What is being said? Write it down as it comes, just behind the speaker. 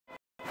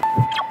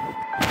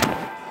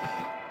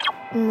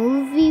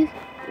Movie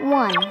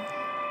 1.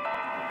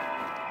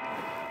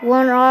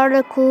 One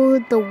article,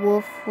 the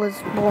wolf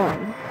was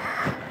born.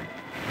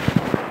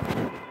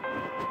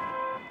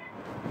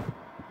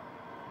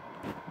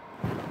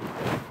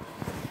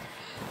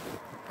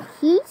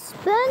 He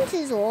spent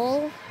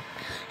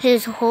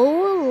his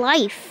whole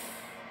life.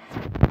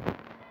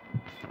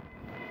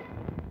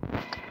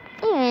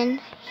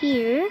 And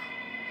here,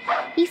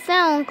 he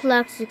found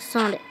Classic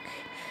Sonic.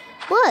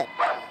 But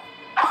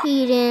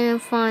he didn't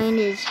find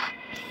his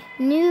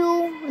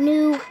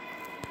new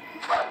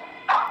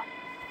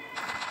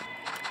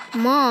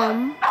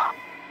mom.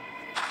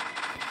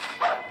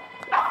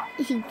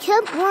 He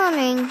kept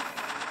running,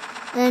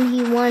 and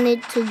he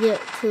wanted to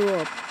get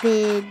to a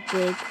big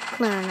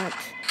planet,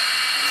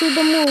 to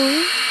the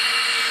moon.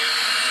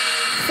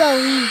 So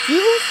he's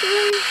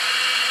using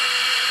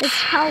his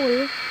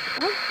powers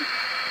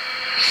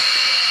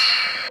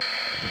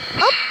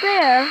up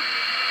there,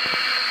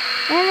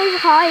 and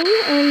it's high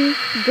and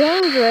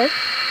dangerous.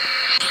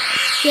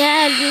 He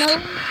had no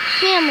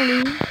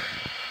family.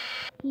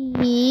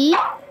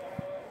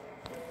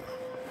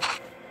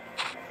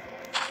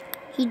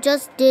 He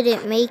just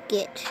didn't make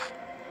it.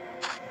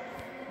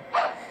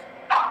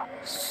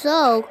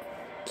 So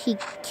he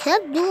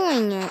kept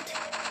doing it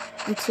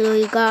until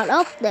he got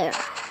up there.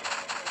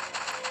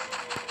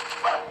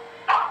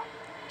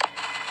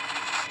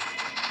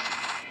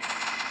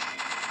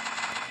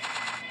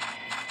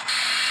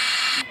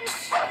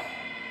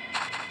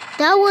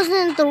 That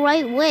wasn't the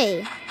right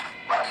way,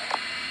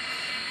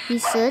 he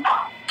said.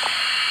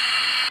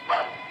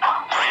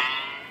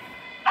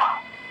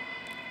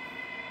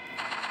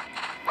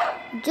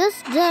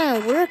 Just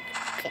didn't work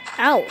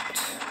out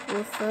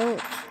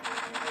without.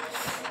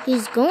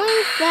 He's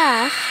going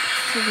fast,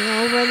 so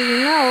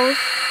nobody knows.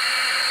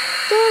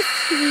 Just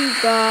he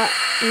got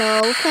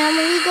no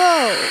family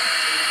go.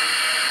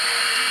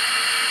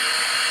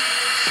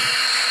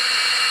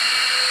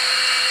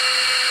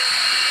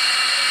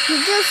 He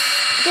just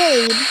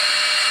stayed.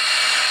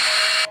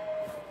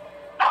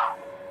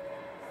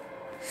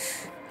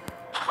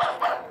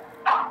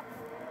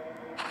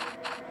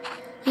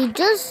 He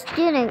just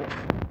didn't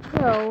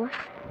go.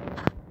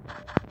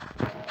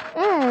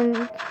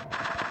 And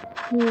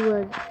he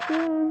was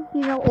sitting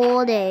here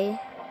all day,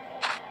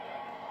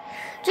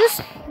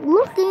 just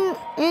looking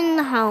in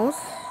the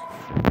house.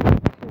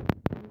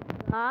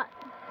 He got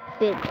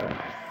bigger.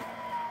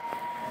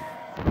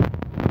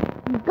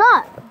 He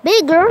got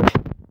bigger,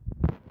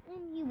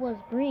 and he was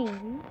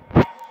green.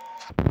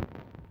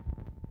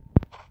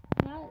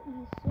 Now he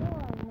saw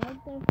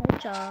another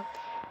hedgehog,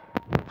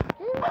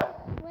 just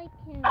like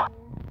him,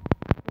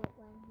 but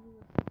when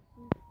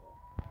he was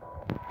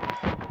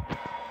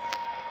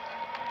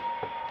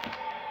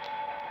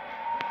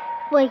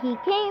But he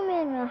came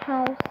in the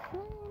house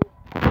and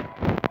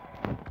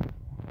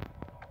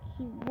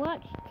he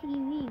watched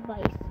TV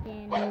by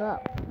standing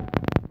up.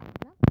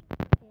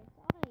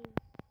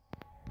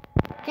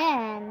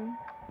 Then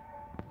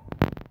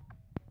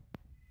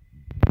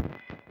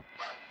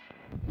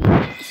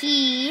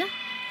he's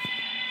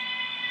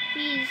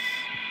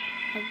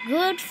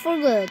good for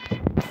good.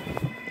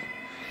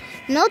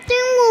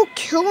 Nothing will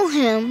kill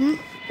him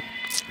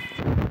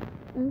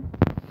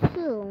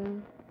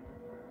until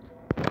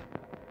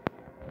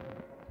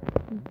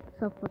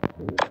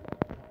suffocated.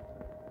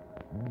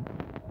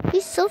 He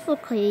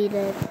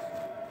suffocated,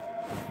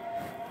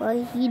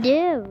 but he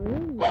didn't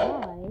really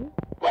die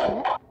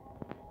yet.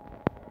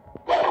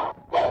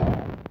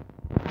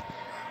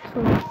 So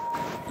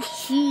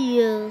he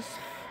is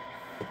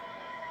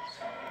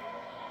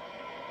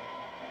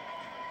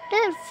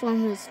dead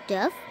from his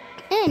death,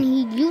 and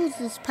he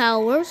uses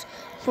powers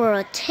for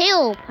a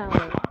tail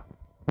power.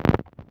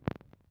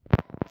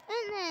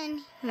 And then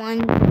when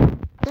he's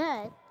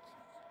dead,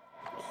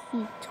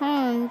 he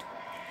turned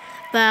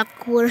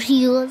back where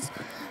he was,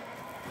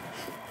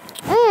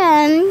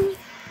 and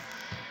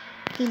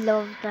he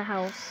loved the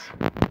house.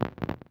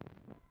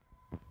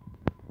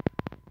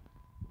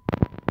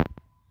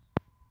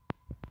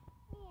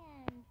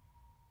 And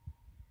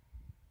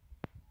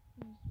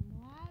his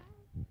mom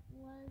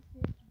was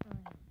his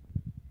brain.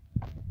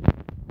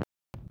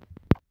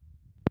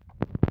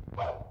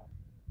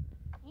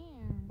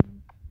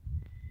 And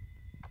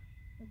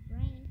the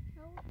brain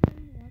told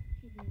him what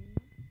to do.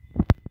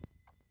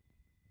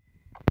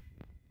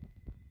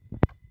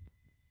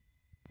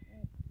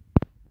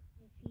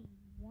 If he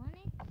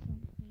wanted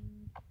something,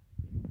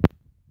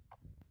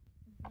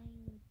 the brain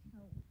would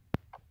tell him.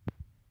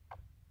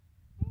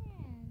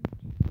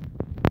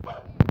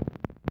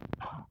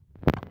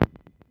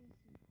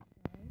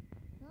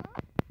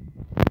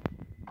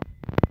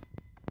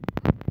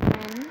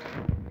 And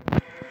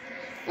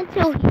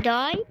until he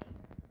died.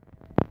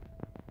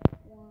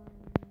 1,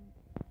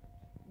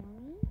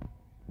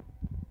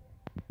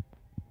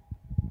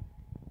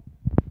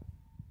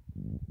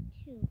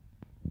 2.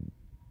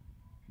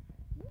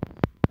 This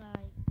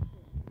guy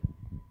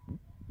came.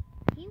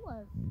 He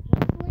was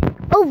just like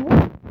a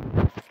wolf.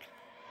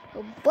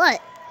 But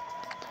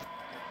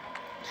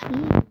he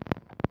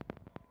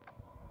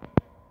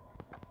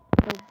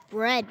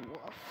Red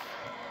Wolf.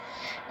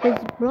 His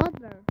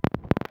brother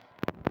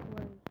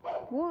was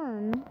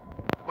born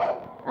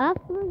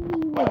after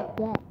he was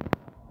dead.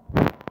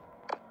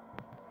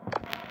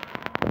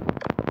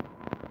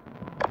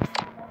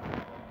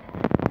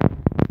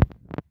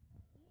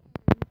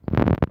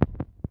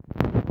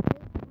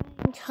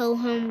 Tell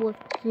him what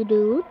to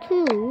do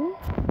too.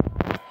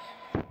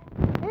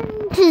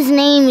 And his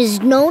name is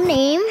No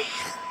Name.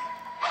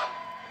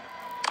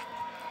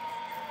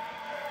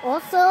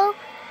 Also,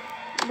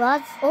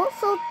 God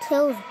also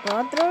tells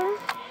brother.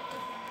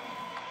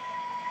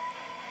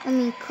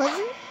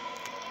 Cousin.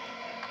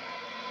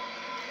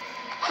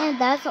 And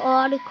that's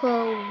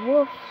Article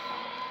Wolf's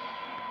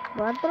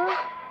brother.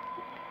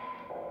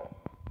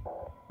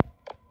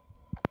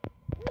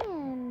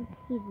 And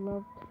he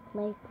loved to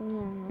play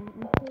piano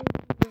until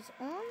he was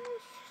on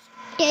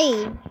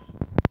stage.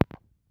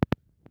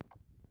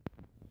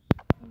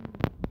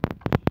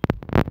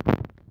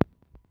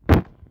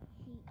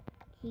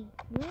 He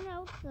went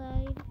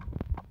outside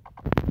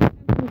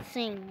and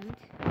sang.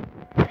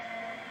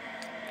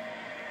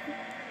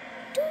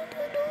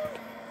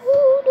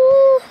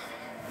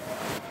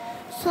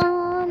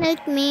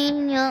 Sonic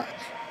Mania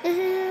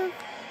is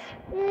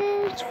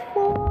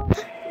for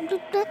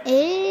the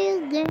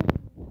alien.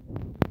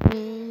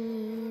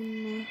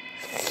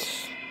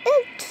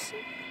 It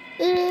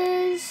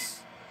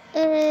is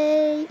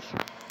a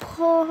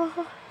part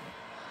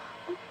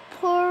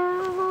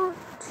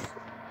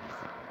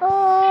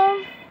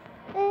of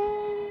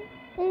an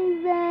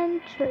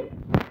adventure.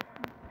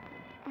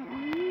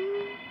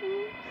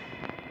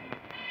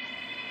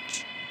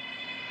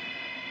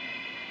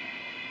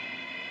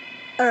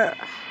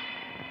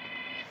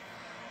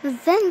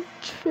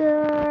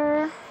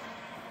 Adventure.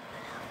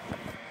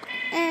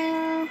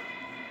 And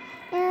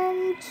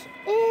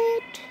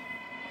it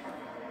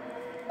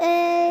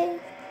a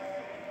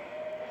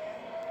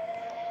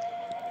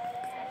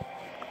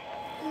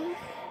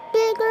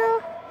bigger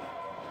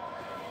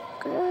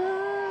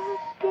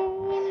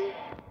game.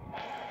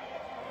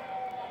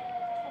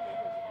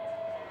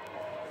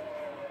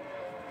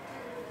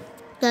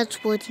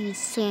 That's what he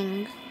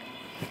sang.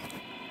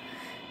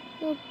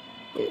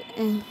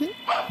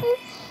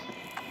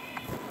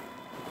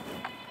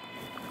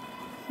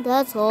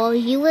 That's all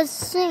he was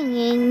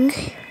singing.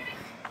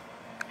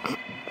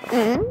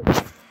 And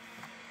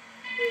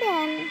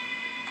then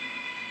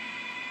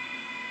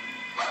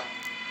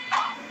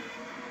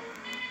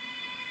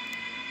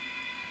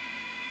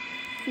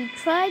he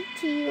tried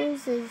to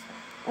use his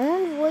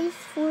own voice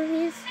for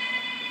his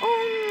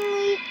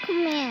only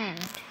command.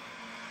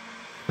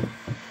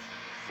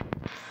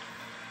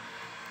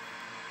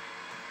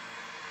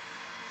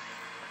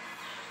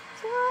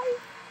 So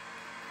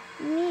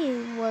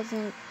me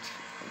wasn't.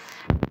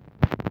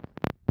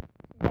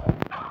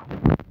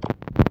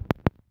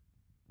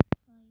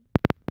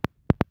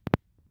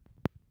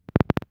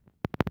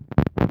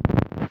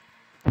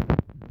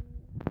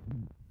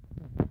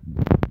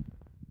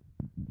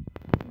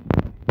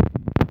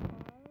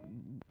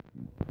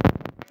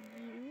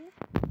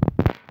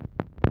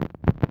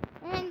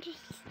 And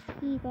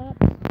he got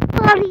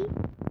sorry.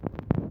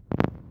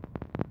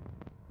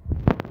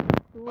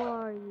 Who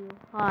are you?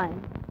 Hi.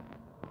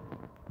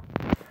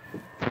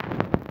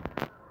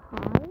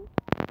 Hi.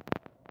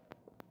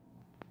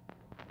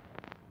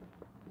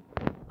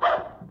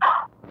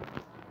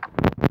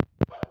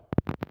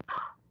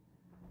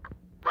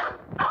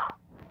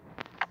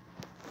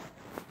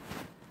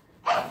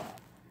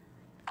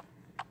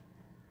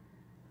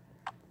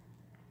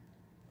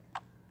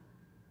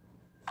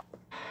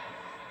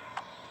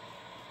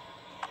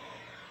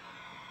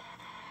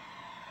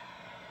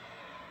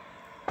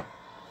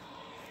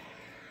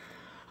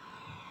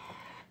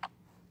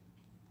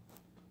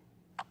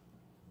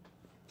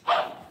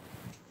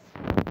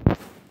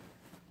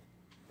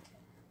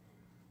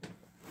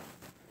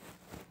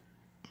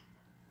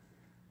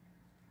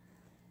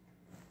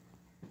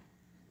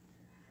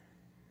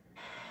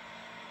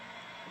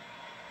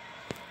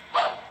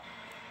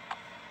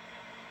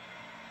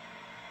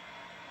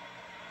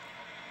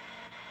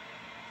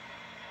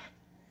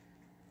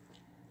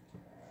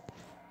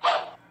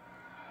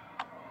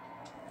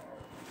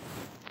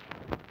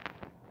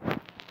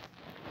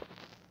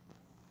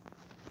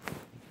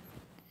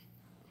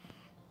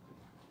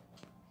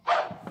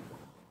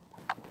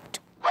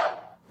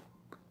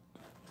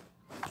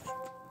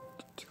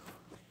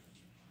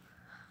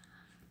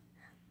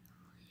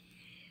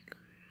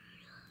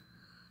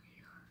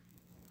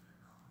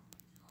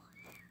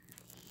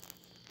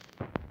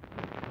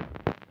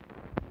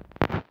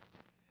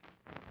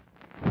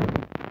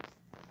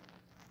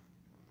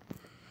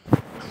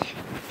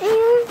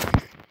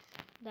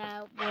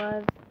 That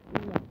was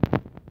the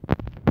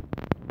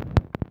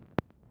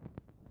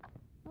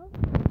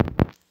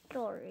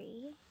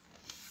story.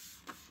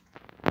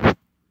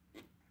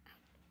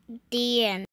 The end.